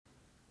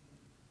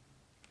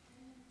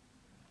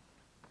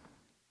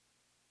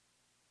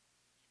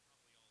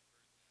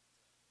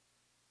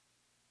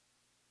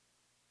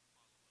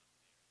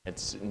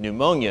It's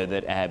pneumonia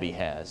that Abby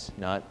has,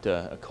 not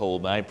a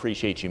cold, but I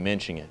appreciate you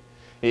mentioning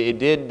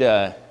it.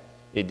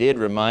 It did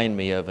remind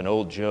me of an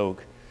old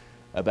joke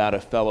about a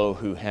fellow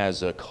who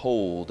has a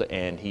cold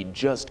and he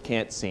just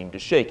can't seem to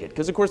shake it.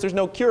 Because of course there's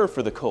no cure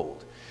for the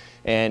cold.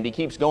 And he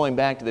keeps going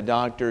back to the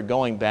doctor,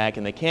 going back,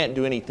 and they can't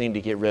do anything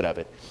to get rid of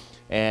it.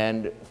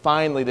 And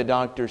finally the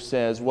doctor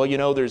says, well, you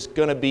know, there's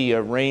going to be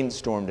a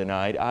rainstorm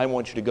tonight. I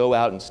want you to go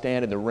out and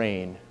stand in the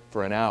rain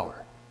for an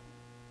hour.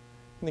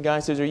 And the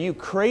guy says, are you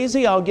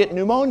crazy? I'll get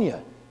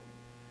pneumonia.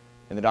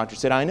 And the doctor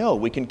said, I know,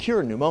 we can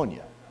cure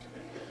pneumonia.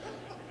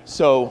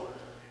 So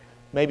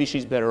maybe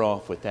she's better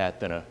off with that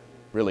than a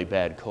really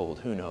bad cold.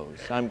 Who knows?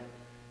 I'm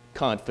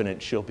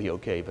confident she'll be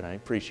okay, but I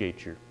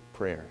appreciate your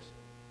prayers.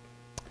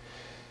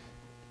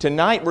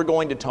 Tonight we're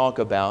going to talk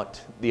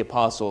about the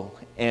Apostle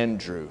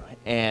Andrew.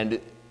 And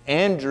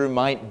Andrew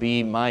might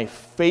be my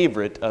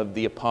favorite of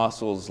the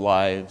apostles'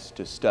 lives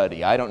to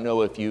study. I don't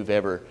know if you've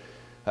ever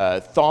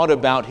thought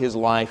about his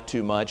life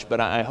too much, but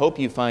I hope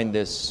you find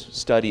this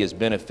study as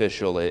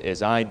beneficial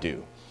as I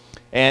do.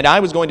 And I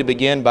was going to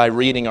begin by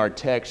reading our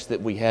text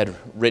that we had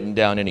written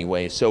down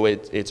anyway, so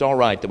it's all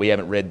right that we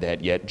haven't read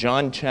that yet.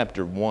 John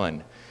chapter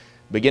 1,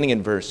 beginning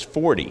in verse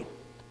 40.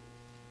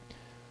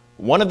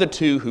 One of the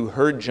two who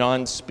heard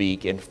John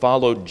speak and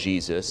followed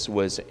Jesus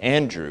was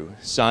Andrew,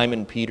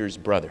 Simon Peter's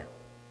brother.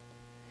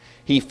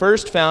 He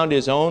first found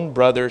his own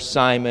brother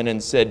Simon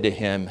and said to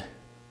him,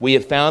 we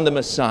have found the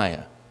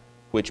Messiah,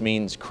 which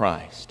means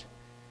Christ.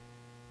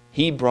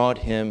 He brought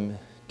him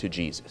to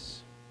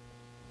Jesus.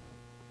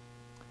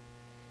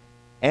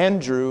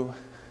 Andrew,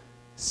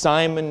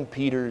 Simon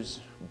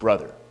Peter's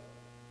brother.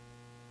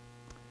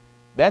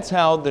 That's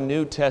how the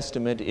New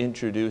Testament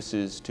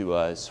introduces to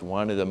us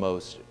one of the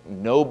most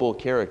noble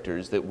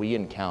characters that we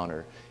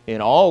encounter in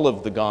all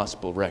of the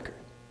gospel record.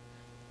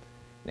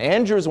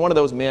 Andrew is one of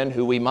those men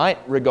who we might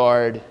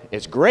regard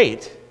as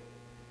great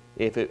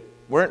if it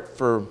weren't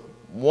for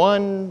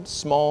one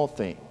small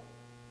thing.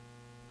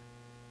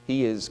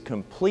 He is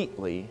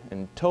completely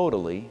and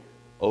totally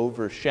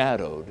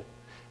overshadowed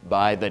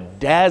by the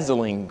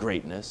dazzling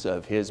greatness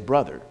of his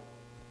brother,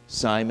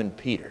 Simon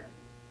Peter.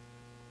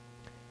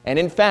 And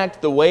in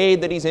fact, the way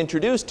that he's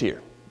introduced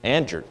here,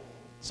 Andrew,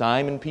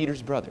 Simon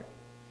Peter's brother,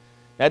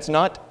 that's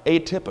not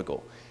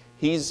atypical.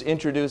 He's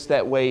introduced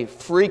that way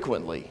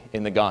frequently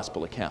in the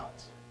gospel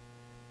accounts.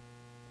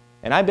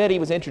 And I bet he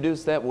was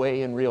introduced that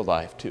way in real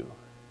life too.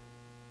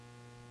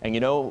 And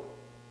you know,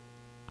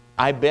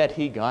 I bet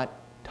he got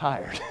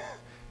tired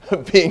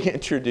of being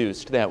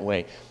introduced that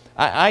way.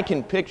 I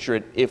can picture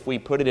it if we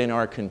put it in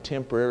our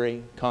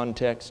contemporary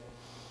context.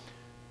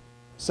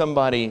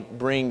 Somebody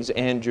brings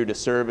Andrew to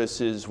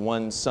services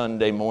one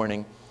Sunday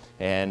morning,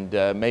 and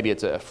maybe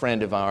it's a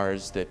friend of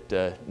ours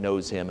that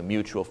knows him, a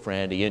mutual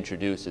friend. He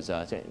introduces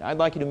us. I'd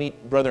like you to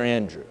meet Brother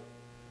Andrew.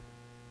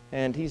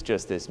 And he's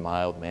just this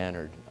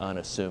mild-mannered,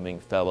 unassuming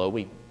fellow.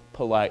 We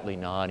politely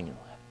nod, and,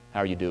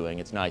 how are you doing?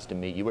 It's nice to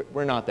meet you.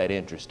 We're not that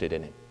interested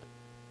in him.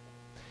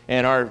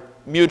 And our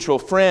mutual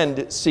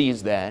friend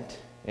sees that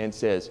and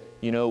says,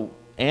 you know,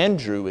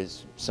 Andrew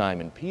is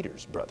Simon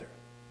Peter's brother.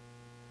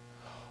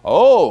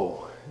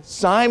 Oh,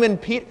 Simon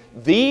Peter,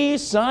 the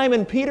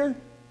Simon Peter?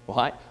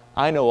 Well,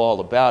 I know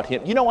all about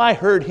him. You know, I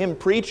heard him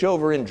preach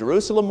over in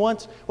Jerusalem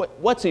once.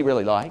 What's he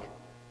really like?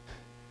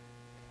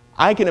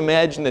 I can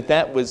imagine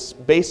that was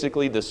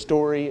basically the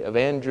story of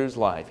Andrew's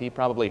life. He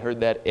probably heard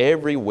that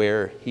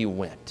everywhere he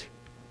went.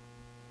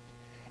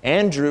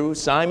 Andrew,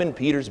 Simon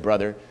Peter's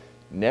brother,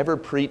 never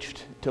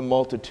preached to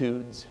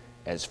multitudes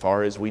as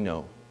far as we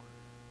know.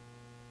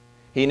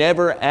 He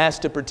never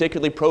asked a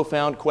particularly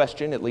profound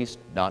question, at least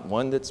not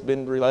one that's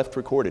been left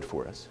recorded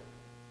for us.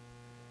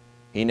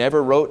 He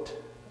never wrote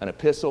an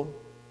epistle.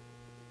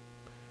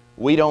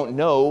 We don't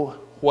know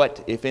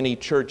what, if any,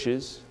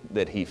 churches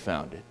that he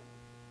founded.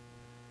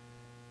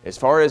 As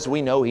far as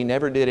we know, he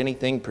never did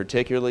anything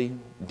particularly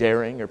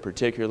daring or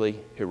particularly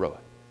heroic.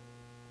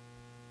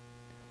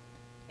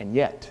 And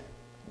yet,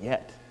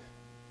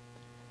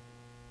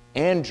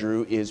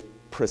 Andrew is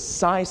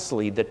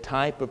precisely the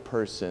type of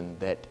person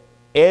that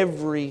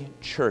every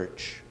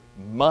church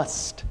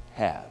must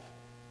have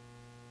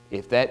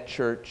if that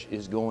church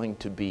is going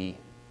to be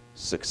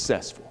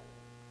successful.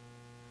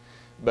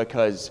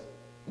 Because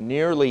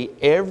nearly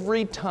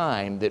every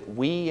time that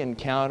we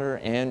encounter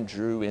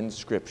Andrew in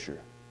Scripture,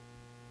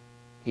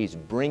 he's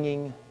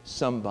bringing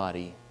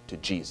somebody to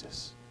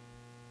Jesus.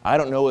 I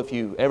don't know if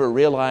you ever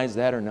realized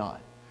that or not,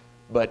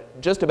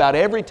 but just about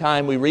every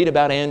time we read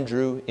about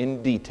Andrew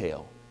in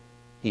detail,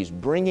 he's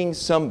bringing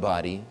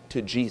somebody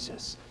to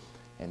Jesus.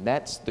 And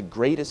that's the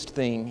greatest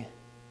thing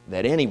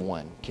that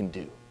anyone can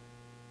do.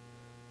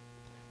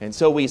 And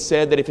so we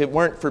said that if it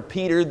weren't for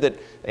Peter, that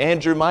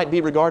Andrew might be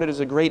regarded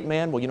as a great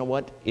man. Well, you know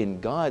what? In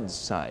God's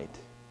sight,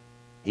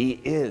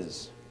 he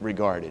is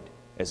regarded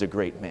as a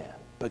great man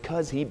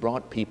because he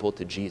brought people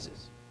to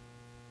Jesus.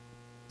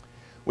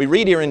 We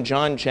read here in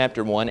John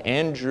chapter 1,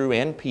 Andrew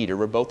and Peter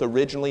were both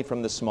originally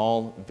from the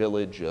small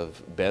village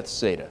of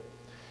Bethsaida.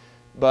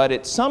 But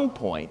at some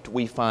point,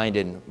 we find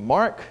in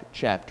Mark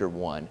chapter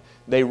 1,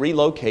 they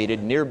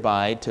relocated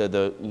nearby to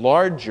the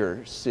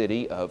larger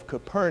city of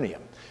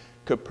Capernaum.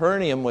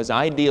 Capernaum was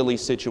ideally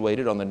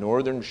situated on the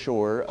northern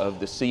shore of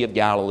the Sea of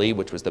Galilee,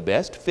 which was the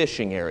best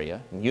fishing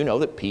area. And you know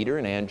that Peter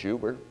and Andrew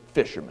were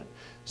fishermen.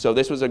 So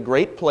this was a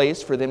great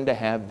place for them to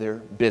have their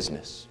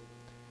business.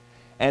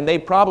 And they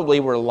probably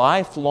were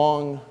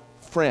lifelong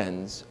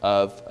friends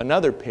of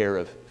another pair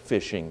of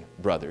fishing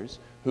brothers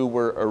who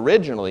were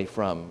originally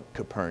from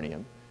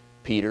Capernaum,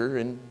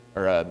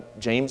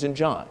 James and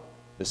John,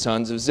 the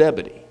sons of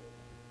Zebedee.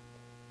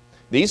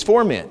 These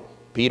four men,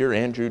 Peter,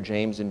 Andrew,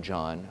 James, and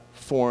John,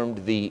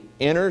 formed the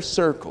inner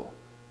circle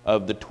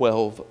of the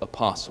 12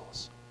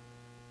 apostles.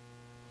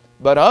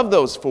 But of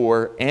those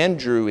four,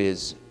 Andrew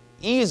is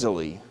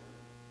easily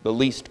the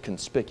least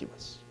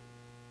conspicuous.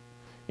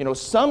 You know,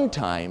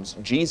 sometimes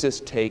Jesus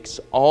takes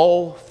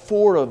all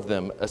four of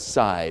them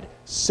aside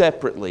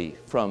separately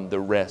from the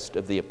rest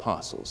of the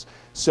apostles.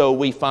 So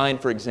we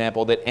find, for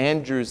example, that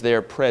Andrew's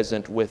there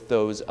present with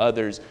those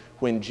others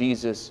when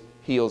Jesus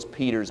heals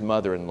Peter's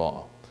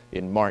mother-in-law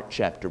in Mark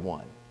chapter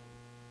 1.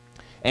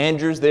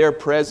 Andrew's there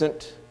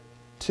present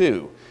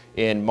too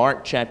in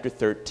Mark chapter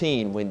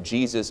 13 when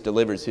Jesus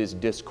delivers his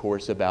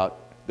discourse about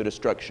the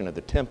destruction of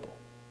the temple.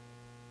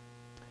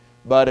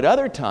 But at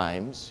other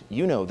times,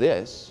 you know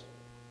this,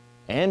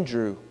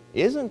 Andrew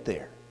isn't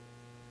there.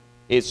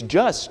 It's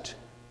just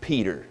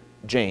Peter,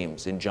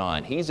 James, and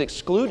John. He's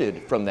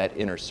excluded from that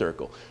inner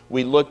circle.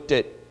 We looked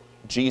at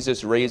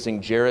Jesus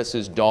raising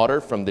Jairus' daughter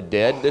from the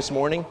dead this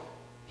morning.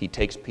 He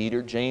takes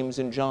Peter, James,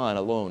 and John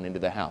alone into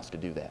the house to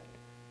do that.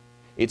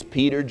 It's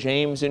Peter,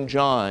 James, and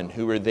John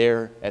who are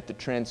there at the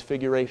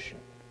Transfiguration.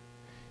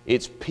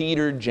 It's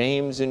Peter,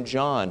 James, and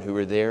John who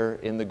are there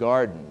in the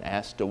garden,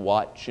 asked to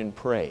watch and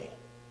pray.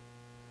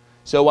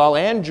 So while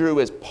Andrew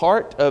is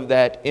part of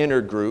that inner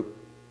group,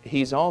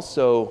 he's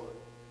also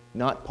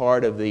not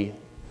part of the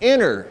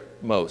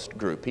innermost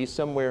group. He's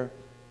somewhere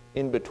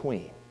in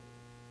between.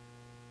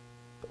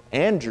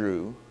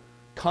 Andrew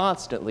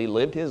constantly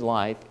lived his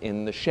life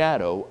in the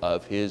shadow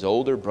of his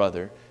older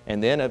brother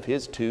and then of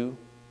his two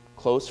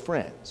close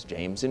friends,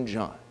 James and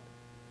John.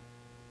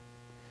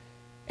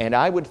 And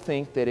I would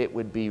think that it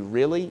would be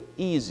really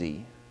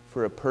easy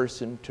for a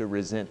person to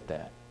resent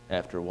that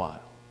after a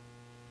while.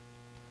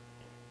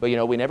 But you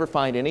know, we never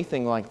find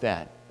anything like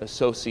that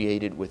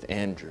associated with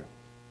Andrew.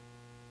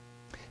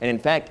 And in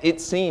fact, it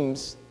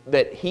seems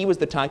that he was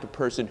the type of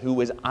person who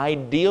was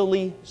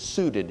ideally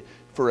suited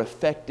for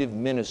effective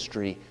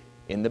ministry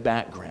in the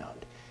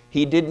background.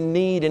 He didn't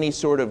need any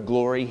sort of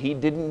glory. He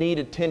didn't need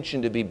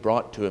attention to be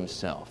brought to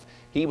himself.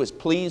 He was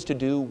pleased to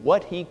do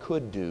what he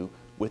could do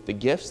with the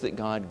gifts that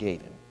God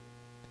gave him.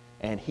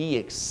 And he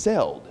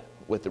excelled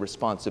with the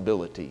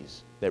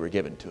responsibilities that were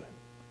given to him.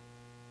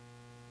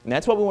 And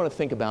that's what we want to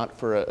think about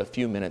for a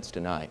few minutes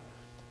tonight.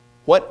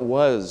 What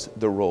was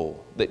the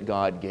role that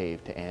God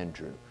gave to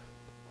Andrew?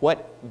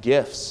 What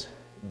gifts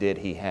did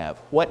he have?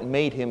 What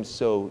made him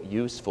so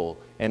useful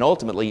and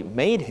ultimately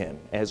made him,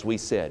 as we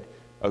said,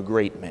 a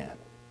great man?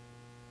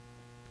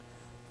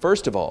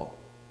 First of all,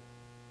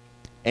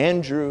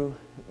 Andrew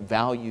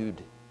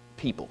valued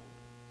people.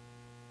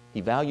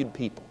 He valued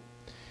people.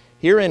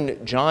 Here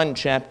in John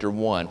chapter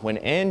 1, when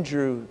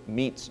Andrew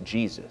meets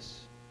Jesus,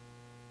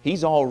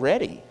 he's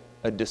already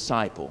a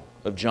disciple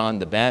of John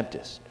the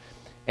Baptist.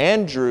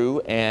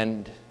 Andrew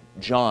and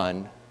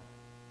John,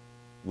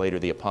 later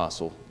the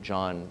apostle,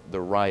 John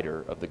the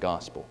writer of the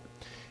gospel.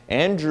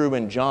 Andrew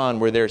and John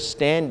were there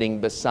standing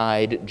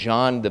beside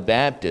John the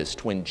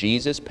Baptist when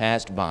Jesus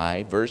passed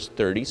by, verse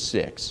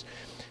 36.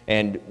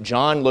 And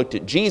John looked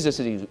at Jesus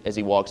as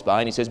he walks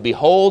by and he says,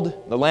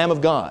 "Behold the Lamb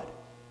of God."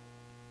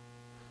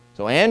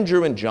 So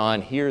Andrew and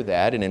John hear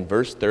that, and in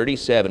verse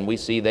 37 we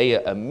see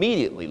they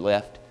immediately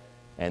left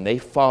and they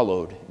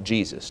followed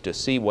Jesus to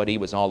see what he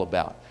was all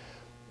about.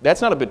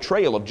 That's not a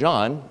betrayal of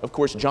John. Of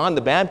course, John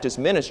the Baptist's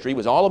ministry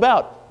was all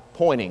about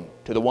pointing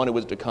to the one who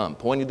was to come,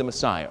 pointing to the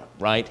Messiah,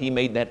 right? He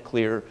made that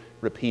clear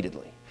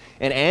repeatedly.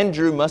 And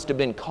Andrew must have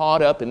been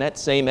caught up in that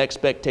same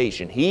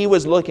expectation. He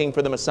was looking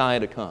for the Messiah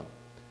to come.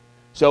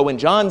 So when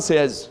John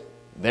says,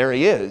 "There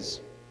he is,"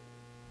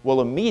 well,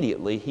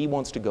 immediately he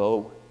wants to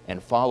go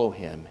and follow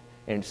him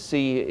and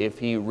see if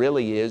he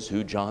really is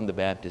who John the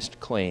Baptist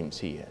claims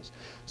he is.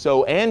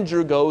 So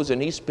Andrew goes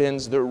and he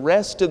spends the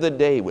rest of the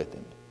day with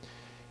him.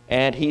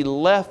 And he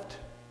left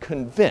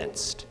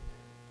convinced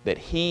that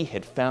he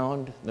had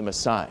found the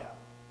Messiah.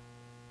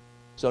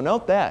 So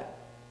note that.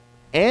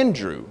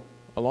 Andrew,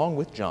 along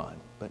with John,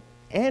 but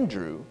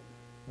Andrew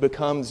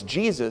becomes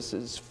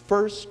Jesus'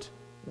 first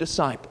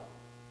disciple.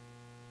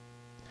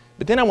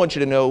 But then I want you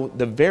to know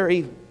the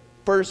very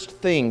first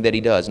thing that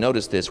he does.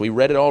 Notice this. We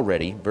read it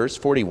already. Verse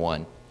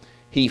 41.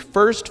 He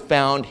first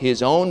found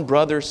his own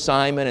brother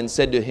Simon and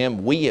said to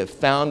him, "We have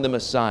found the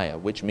Messiah,"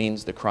 which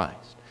means the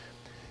Christ.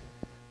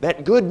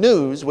 That good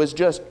news was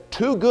just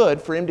too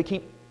good for him to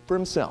keep for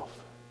himself.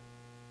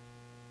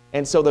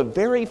 And so the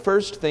very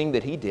first thing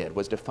that he did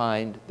was to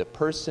find the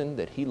person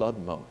that he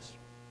loved most.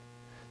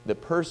 the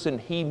person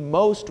he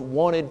most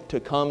wanted to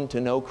come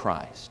to know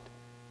Christ,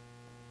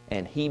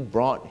 and he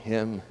brought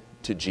him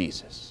to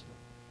Jesus.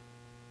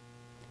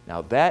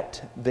 Now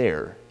that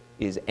there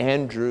is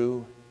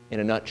Andrew in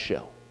a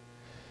nutshell.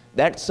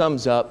 That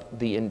sums up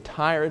the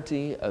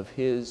entirety of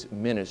his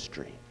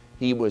ministry.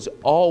 He was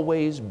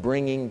always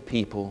bringing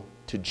people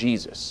to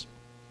Jesus.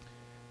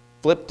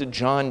 Flip to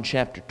John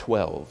chapter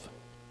 12.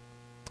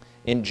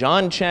 In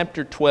John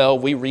chapter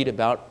 12, we read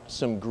about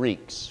some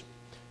Greeks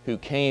who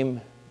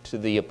came to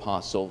the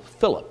apostle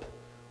Philip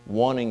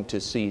wanting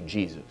to see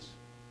Jesus.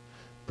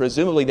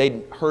 Presumably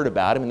they'd heard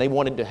about him and they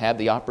wanted to have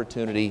the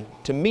opportunity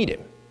to meet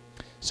him.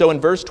 So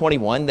in verse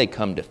 21, they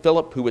come to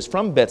Philip, who was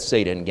from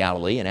Bethsaida in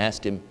Galilee, and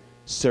asked him,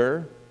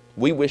 "Sir,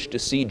 we wish to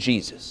see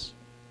Jesus."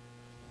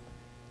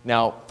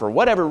 Now, for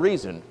whatever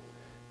reason,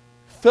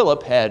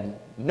 Philip had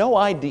no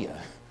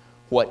idea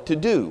what to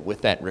do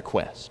with that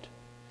request.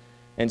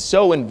 And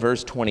so in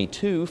verse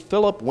 22,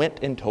 Philip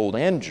went and told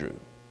Andrew.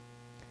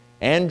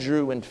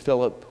 Andrew and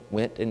Philip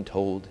went and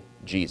told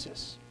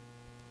Jesus.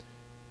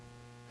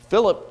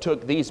 Philip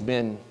took these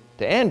men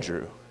to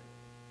Andrew,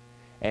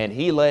 and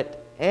he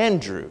let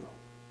Andrew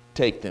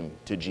take them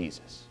to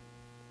Jesus.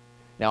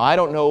 Now, I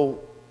don't know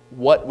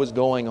what was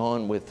going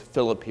on with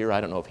Philip here.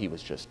 I don't know if he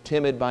was just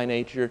timid by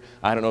nature.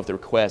 I don't know if the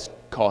request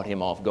caught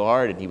him off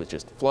guard and he was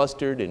just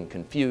flustered and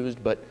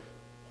confused. But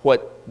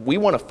what we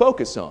want to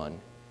focus on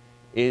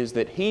is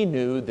that he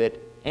knew that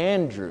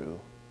Andrew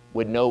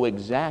would know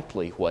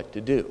exactly what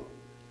to do.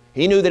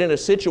 He knew that in a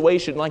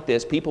situation like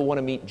this, people want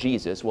to meet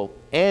Jesus. Well,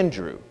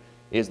 Andrew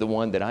is the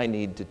one that I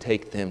need to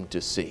take them to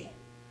see.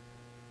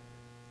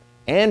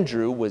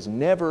 Andrew was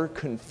never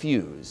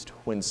confused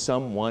when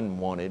someone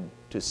wanted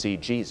to see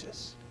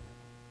Jesus.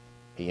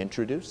 He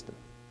introduced them.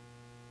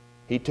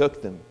 He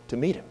took them to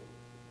meet him.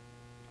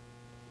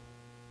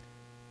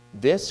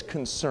 This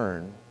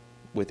concern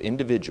with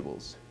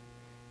individuals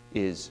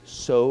is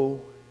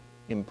so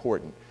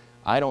important.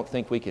 I don't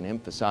think we can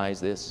emphasize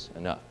this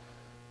enough.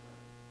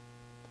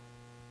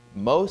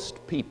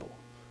 Most people,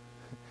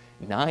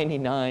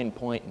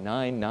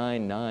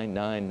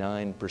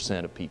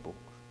 99.99999% of people,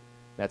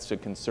 that's a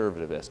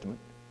conservative estimate,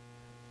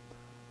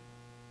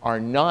 are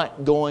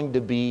not going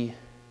to be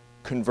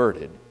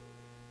converted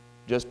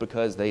just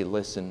because they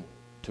listen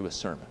to a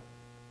sermon.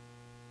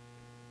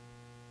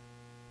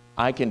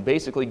 I can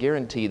basically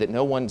guarantee that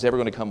no one's ever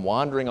going to come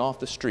wandering off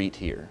the street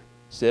here,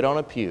 sit on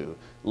a pew,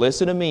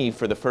 listen to me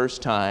for the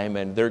first time,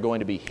 and they're going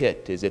to be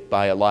hit as if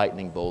by a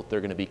lightning bolt.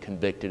 They're going to be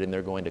convicted and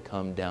they're going to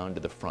come down to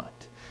the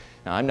front.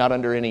 Now, I'm not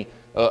under any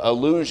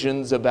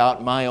illusions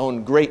about my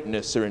own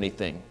greatness or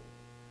anything.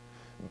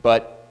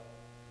 But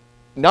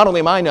not only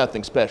am I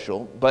nothing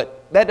special,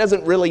 but that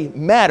doesn't really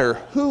matter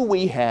who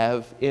we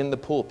have in the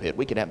pulpit.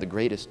 We could have the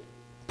greatest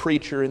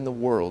preacher in the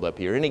world up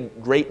here, any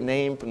great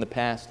name from the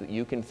past that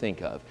you can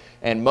think of.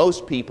 And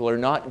most people are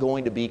not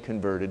going to be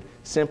converted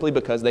simply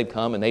because they've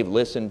come and they've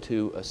listened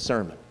to a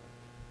sermon.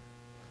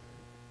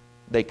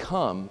 They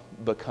come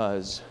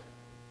because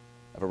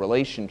of a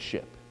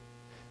relationship.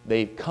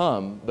 They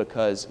come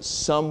because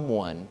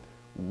someone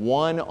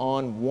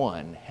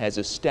one-on-one has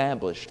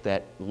established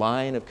that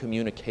line of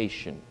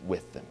communication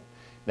with them,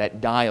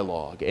 that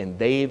dialogue, and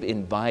they've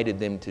invited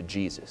them to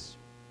Jesus.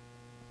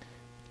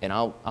 And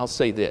I'll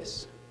say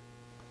this.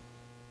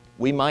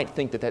 We might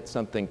think that that's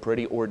something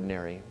pretty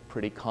ordinary,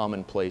 pretty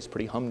commonplace,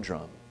 pretty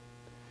humdrum.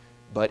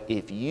 But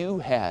if you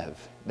have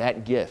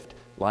that gift,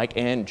 like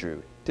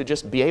Andrew, to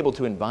just be able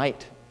to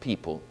invite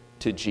people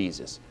to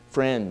Jesus,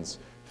 friends,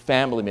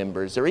 family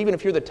members, or even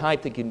if you're the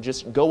type that can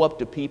just go up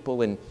to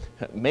people and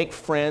make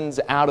friends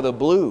out of the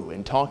blue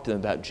and talk to them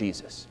about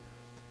Jesus,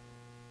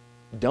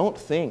 don't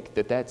think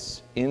that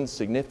that's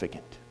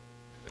insignificant.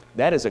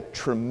 That is a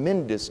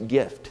tremendous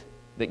gift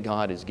that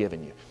God has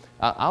given you.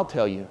 I'll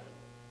tell you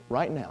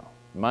right now,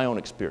 my own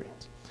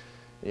experience.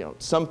 You know,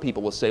 some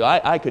people will say,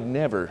 I could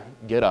never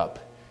get up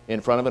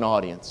in front of an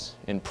audience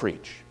and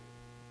preach.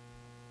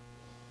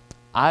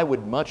 I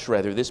would much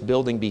rather this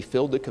building be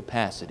filled to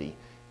capacity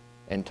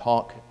and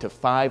talk to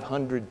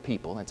 500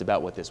 people. That's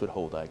about what this would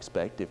hold, I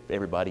expect, if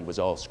everybody was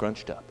all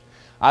scrunched up.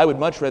 I would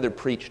much rather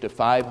preach to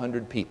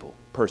 500 people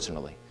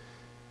personally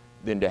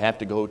than to have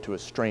to go to a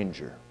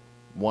stranger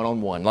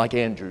one-on-one, like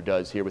Andrew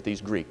does here with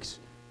these Greeks,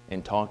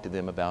 and talk to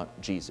them about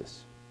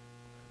Jesus.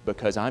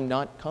 Because I'm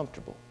not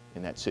comfortable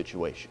in that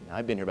situation.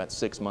 I've been here about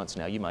 6 months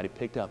now. You might have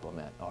picked up on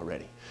that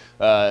already.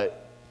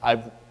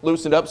 I've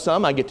loosened up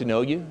some. I get to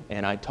know you,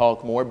 and I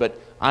talk more, but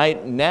I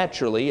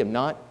naturally am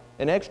not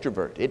an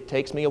extrovert. It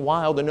takes me a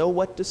while to know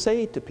what to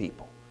say to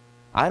people.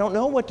 I don't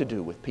know what to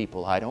do with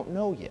people I don't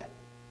know yet.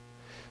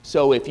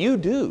 So if you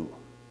do,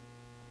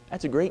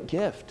 that's a great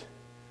gift.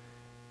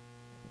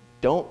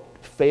 Don't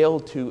fail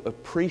to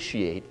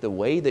appreciate the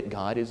way that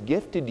God has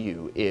gifted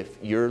you if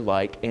you're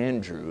like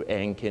Andrew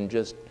and can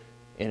just,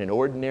 in an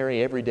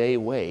ordinary, everyday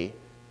way,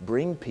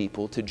 bring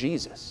people to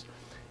Jesus.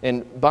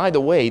 And by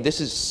the way,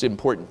 this is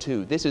important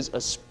too. This is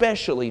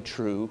especially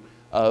true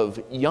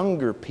of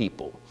younger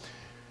people.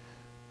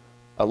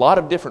 a lot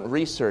of different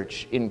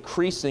research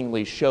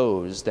increasingly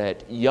shows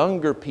that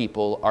younger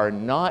people are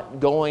not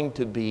going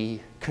to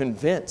be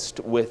convinced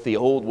with the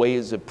old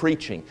ways of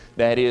preaching.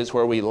 That is,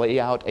 where we lay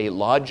out a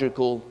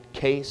logical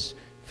case,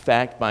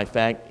 fact by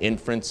fact,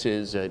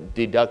 inferences,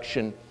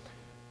 deduction.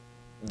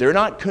 They're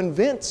not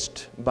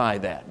convinced by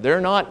that.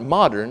 They're not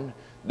modern,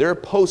 they're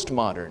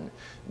postmodern.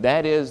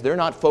 That is, they're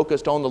not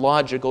focused on the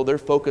logical, they're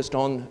focused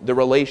on the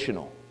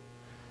relational.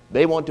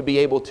 They want to be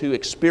able to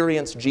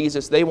experience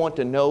Jesus. They want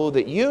to know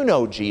that you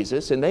know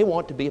Jesus, and they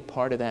want to be a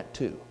part of that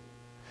too.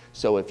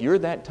 So if you're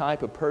that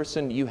type of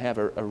person, you have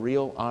a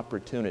real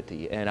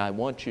opportunity, and I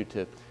want you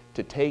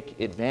to take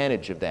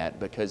advantage of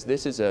that, because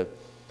this is a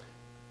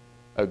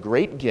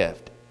great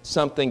gift,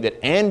 something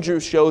that Andrew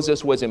shows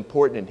us was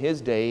important in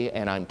his day,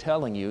 and I'm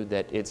telling you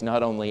that it's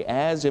not only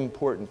as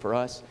important for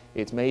us,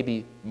 it's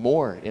maybe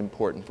more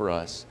important for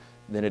us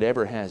than it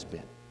ever has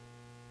been.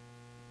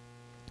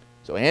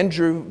 So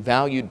Andrew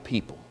valued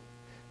people.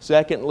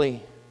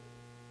 Secondly,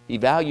 he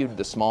valued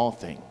the small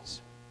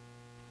things.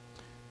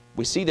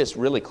 We see this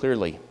really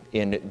clearly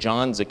in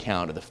John's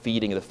account of the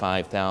feeding of the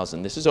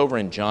 5,000. This is over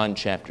in John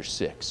chapter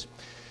 6.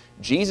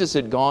 Jesus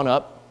had gone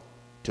up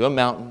to a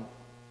mountain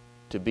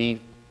to be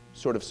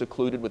sort of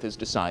secluded with his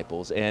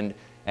disciples, and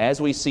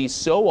as we see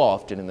so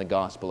often in the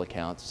gospel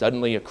accounts,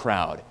 suddenly a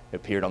crowd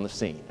appeared on the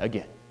scene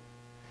again.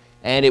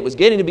 And it was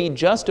getting to be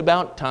just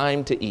about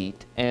time to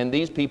eat, and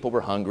these people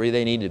were hungry,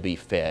 they needed to be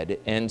fed.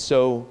 And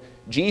so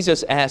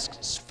Jesus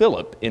asks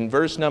Philip in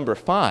verse number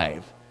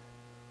 5,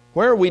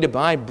 where are we to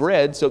buy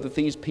bread so that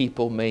these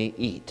people may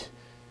eat?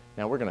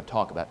 Now we're going to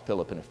talk about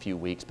Philip in a few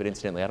weeks, but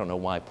incidentally I don't know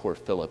why poor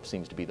Philip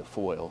seems to be the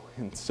foil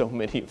in so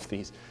many of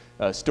these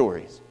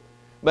stories.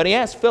 But he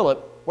asked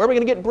Philip, where are we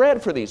going to get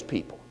bread for these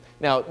people?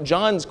 Now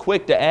John's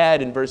quick to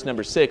add in verse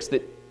number 6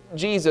 that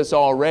Jesus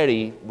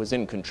already was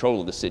in control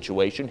of the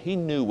situation. He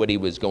knew what he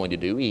was going to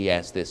do. He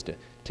asked this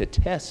to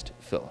test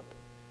Philip.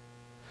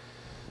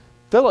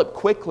 Philip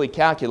quickly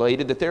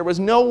calculated that there was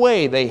no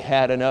way they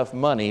had enough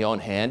money on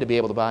hand to be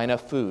able to buy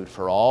enough food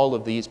for all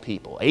of these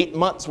people. 8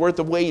 months' worth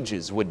of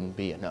wages wouldn't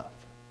be enough.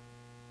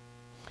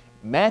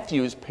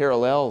 Matthew's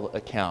parallel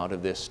account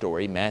of this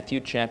story, Matthew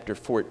chapter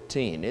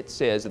 14, it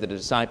says that the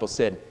disciples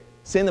said,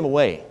 send them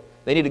away.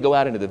 They need to go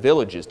out into the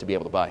villages to be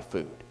able to buy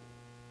food.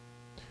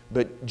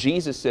 But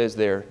Jesus says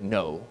there,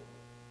 no,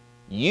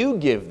 you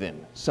give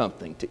them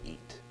something to eat.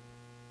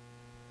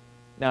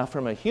 Now,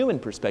 from a human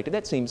perspective,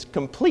 that seems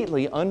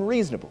completely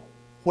unreasonable.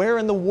 Where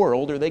in the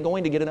world are they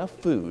going to get enough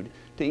food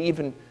to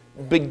even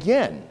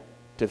begin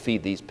to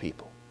feed these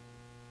people?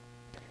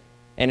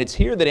 And it's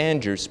here that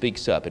Andrew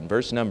speaks up in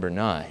verse number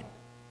 9.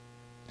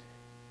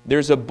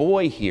 There's a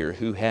boy here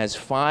who has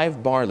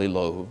 5 barley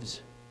loaves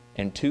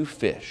and 2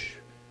 fish.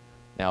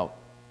 Now,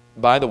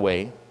 by the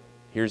way,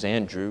 here's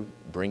Andrew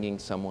bringing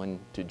someone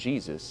to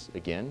Jesus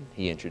again.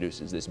 He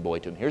introduces this boy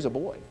to him. Here's a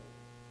boy.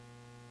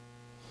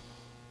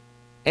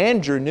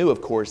 Andrew knew,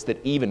 of course, that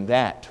even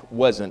that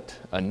wasn't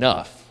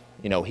enough.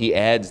 You know, he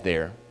adds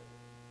there,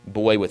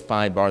 boy with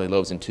 5 barley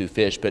loaves and 2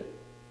 fish, but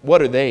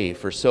what are they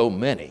for so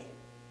many?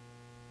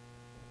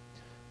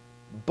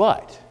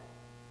 But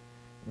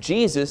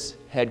Jesus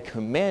had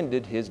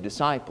commanded his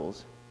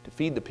disciples to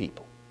feed the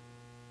people.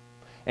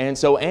 And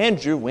so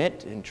Andrew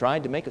went and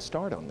tried to make a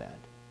start on that.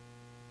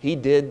 He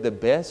did the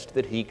best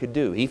that he could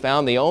do. He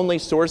found the only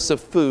source of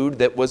food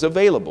that was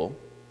available,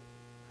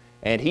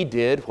 and he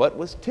did what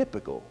was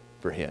typical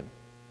for him.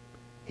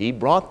 He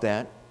brought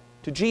that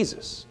to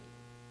Jesus.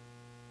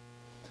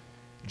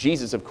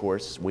 Jesus, of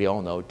course, we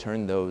all know,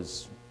 turned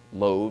those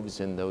loaves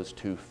and those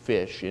 2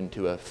 fish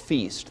into a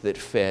feast that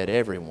fed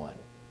everyone.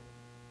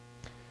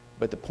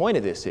 But the point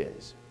of this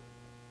is,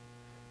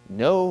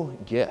 no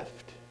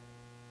gift,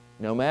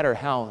 no matter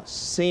how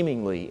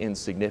seemingly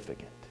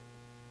insignificant,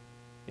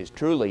 is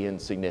truly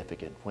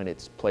insignificant when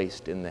it's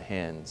placed in the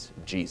hands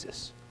of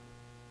Jesus.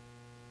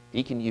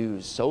 He can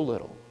use so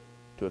little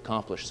to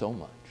accomplish so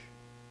much.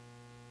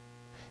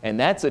 And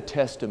that's a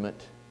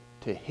testament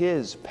to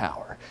His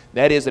power.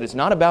 That is, that it's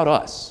not about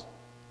us,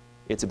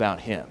 it's about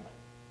Him.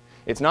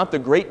 It's not the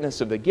greatness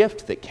of the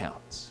gift that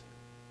counts.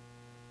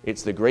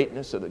 It's the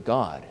greatness of the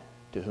God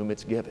to whom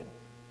it's given.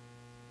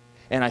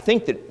 And I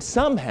think that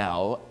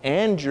somehow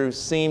Andrew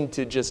seemed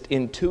to just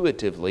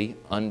intuitively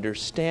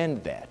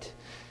understand that.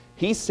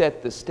 He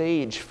set the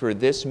stage for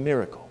this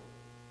miracle.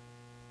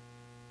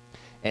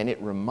 And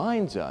it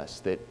reminds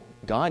us that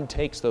God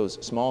takes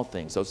those small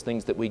things, those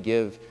things that we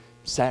give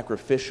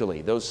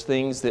sacrificially, those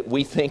things that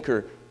we think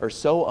are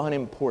so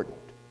unimportant.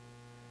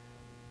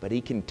 But He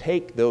can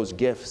take those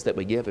gifts that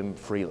we give Him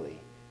freely,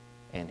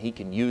 and He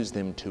can use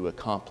them to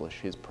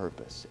accomplish His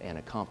purpose and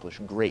accomplish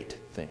great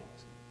things.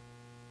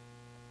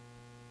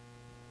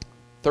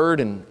 Third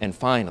and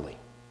finally,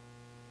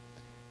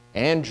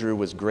 Andrew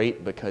was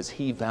great because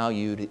he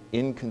valued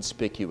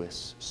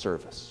inconspicuous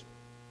service.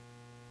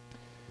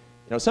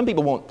 You know, some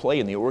people won't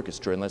play in the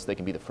orchestra unless they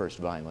can be the first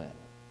violin.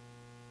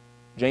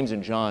 James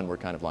and John were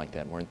kind of like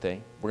that, weren't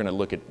they? We're going to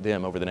look at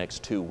them over the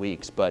next 2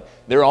 weeks, but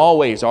they're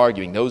always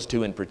arguing, those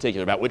two in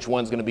particular, about which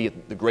one's going to be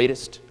the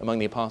greatest among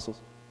the apostles.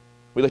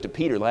 We looked at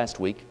Peter last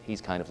week.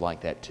 He's kind of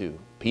like that too.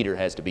 Peter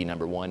has to be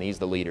number one. He's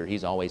the leader.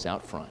 He's always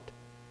out front.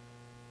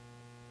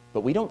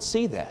 But we don't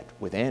see that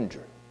with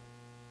Andrew.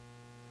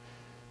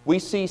 We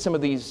see some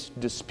of these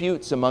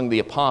disputes among the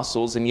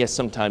apostles, and yes,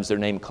 sometimes they're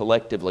named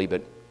collectively,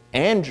 but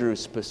Andrew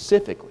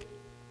specifically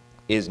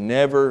is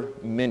never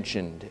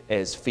mentioned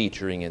as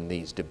featuring in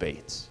these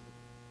debates.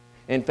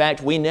 In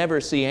fact, we never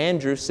see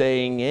Andrew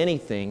saying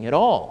anything at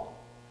all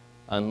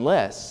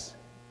unless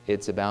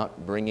it's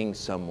about bringing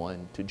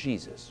someone to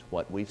Jesus,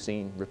 what we've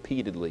seen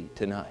repeatedly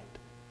tonight.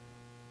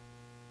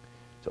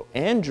 So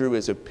Andrew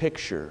is a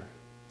picture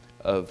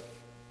of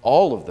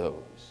all of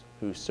those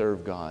who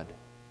serve God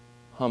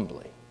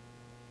humbly,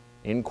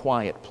 in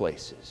quiet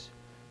places,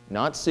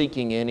 not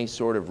seeking any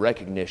sort of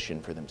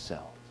recognition for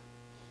themselves.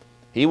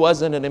 He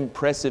wasn't an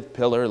impressive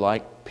pillar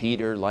like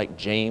Peter, like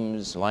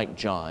James, like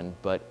John,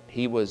 but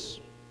he was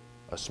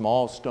a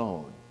small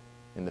stone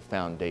in the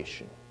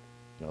foundation.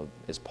 You know,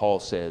 as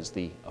Paul says,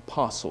 the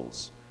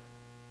apostles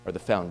are the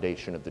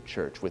foundation of the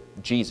church,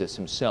 with Jesus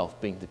himself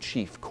being the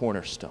chief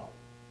cornerstone.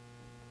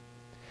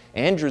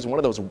 Andrew is one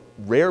of those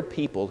rare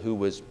people who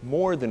was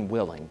more than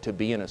willing to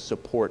be in a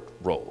support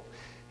role.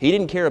 He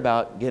didn't care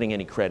about getting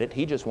any credit.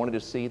 He just wanted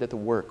to see that the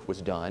work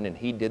was done, and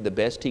he did the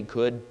best he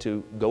could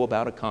to go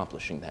about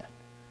accomplishing that.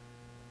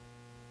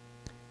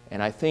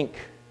 And I think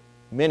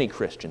many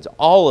Christians,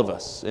 all of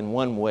us in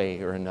one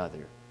way or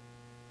another,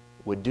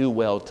 would do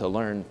well to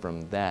learn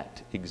from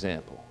that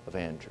example of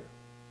Andrew.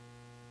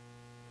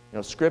 You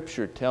know,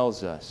 Scripture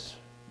tells us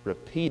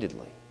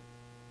repeatedly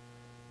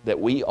that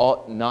we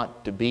ought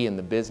not to be in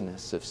the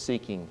business of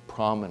seeking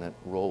prominent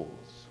roles.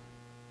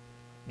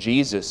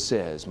 Jesus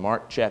says,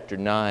 Mark chapter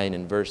 9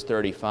 and verse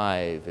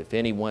 35, if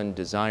anyone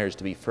desires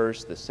to be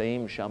first, the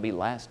same shall be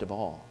last of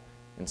all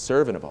and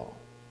servant of all.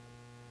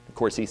 Of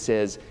course, he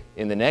says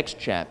in the next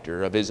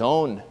chapter of his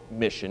own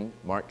mission,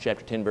 Mark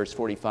chapter 10 verse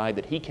 45,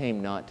 that he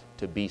came not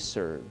to be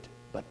served,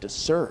 but to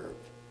serve.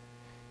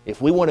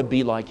 If we want to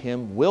be like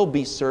him, we'll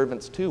be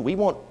servants too. We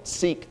won't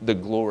seek the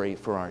glory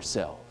for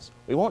ourselves.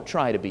 We won't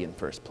try to be in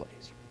first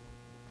place.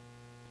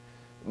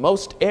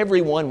 Most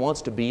everyone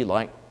wants to be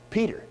like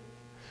Peter.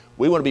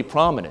 We want to be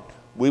prominent.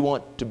 We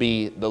want to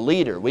be the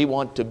leader. We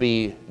want to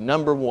be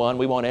number one.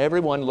 We want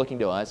everyone looking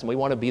to us, and we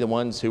want to be the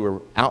ones who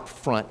are out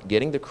front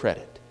getting the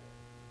credit.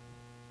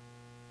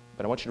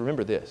 But I want you to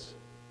remember this.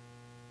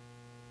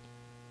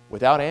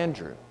 Without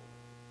Andrew,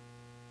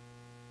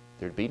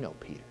 there'd be no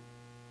Peter.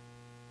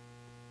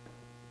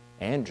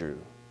 Andrew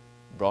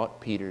brought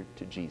Peter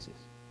to Jesus.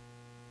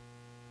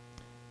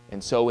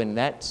 And so in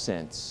that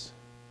sense,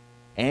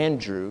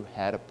 Andrew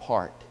had a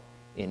part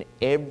in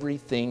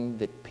everything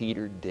that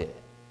Peter did.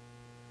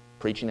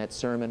 Preaching that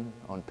sermon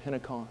on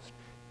Pentecost,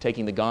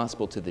 taking the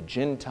gospel to the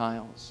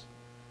Gentiles,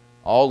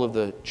 all of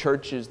the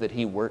churches that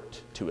he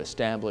worked to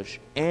establish,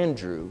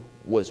 Andrew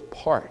was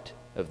part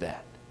of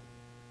that.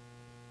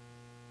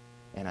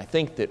 And I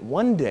think that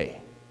one day,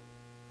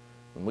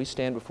 when we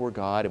stand before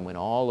God and when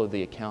all of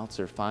the accounts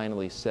are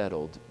finally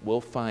settled,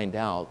 we'll find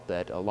out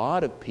that a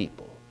lot of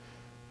people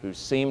who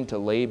seem to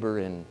labor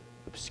in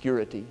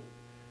obscurity,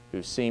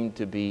 who seemed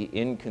to be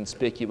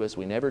inconspicuous,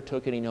 we never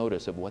took any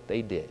notice of what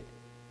they did,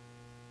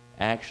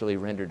 actually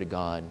rendered to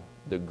God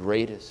the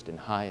greatest and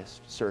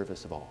highest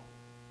service of all.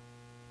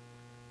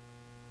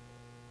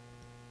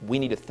 We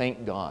need to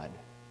thank God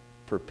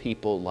for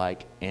people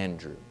like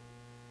Andrew.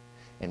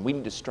 And we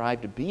need to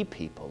strive to be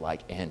people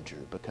like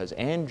Andrew, because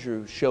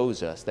Andrew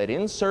shows us that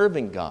in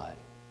serving God,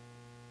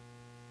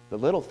 the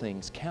little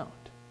things count.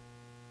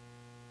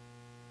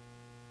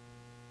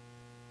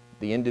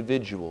 The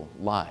individual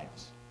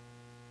lives,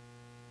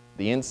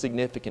 the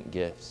insignificant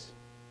gifts,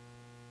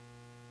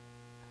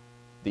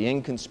 the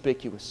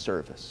inconspicuous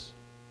service.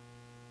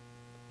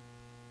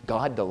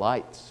 God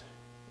delights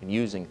in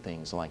using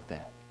things like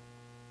that.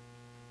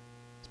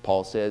 As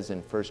Paul says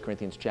in 1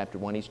 Corinthians chapter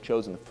 1, he's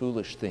chosen the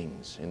foolish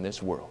things in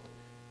this world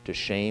to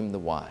shame the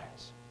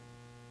wise.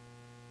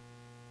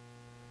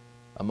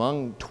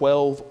 Among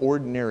 12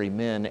 ordinary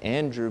men,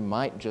 Andrew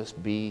might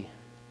just be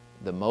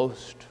the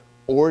most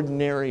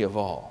ordinary of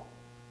all.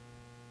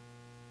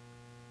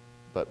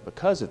 But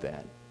because of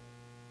that,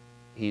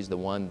 he's the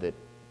one that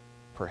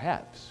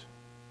perhaps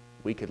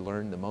we could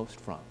learn the most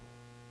from.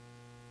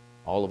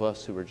 All of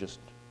us who are just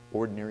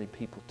ordinary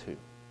people too.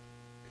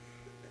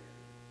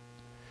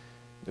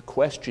 The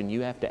question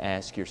you have to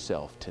ask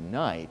yourself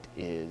tonight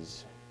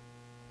is,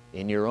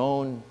 in your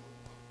own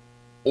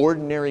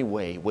ordinary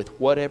way, with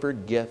whatever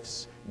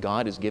gifts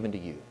God has given to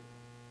you,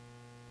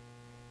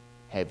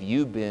 have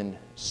you been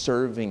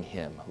serving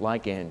Him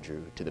like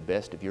Andrew to the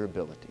best of your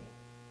ability?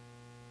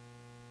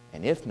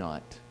 And if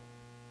not,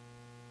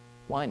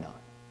 why not?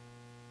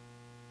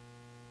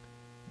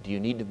 Do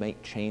you need to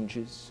make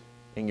changes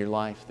in your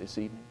life this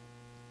evening?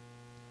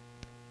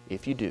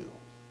 If you do,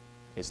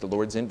 it's the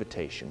Lord's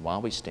invitation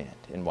while we stand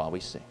and while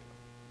we sing.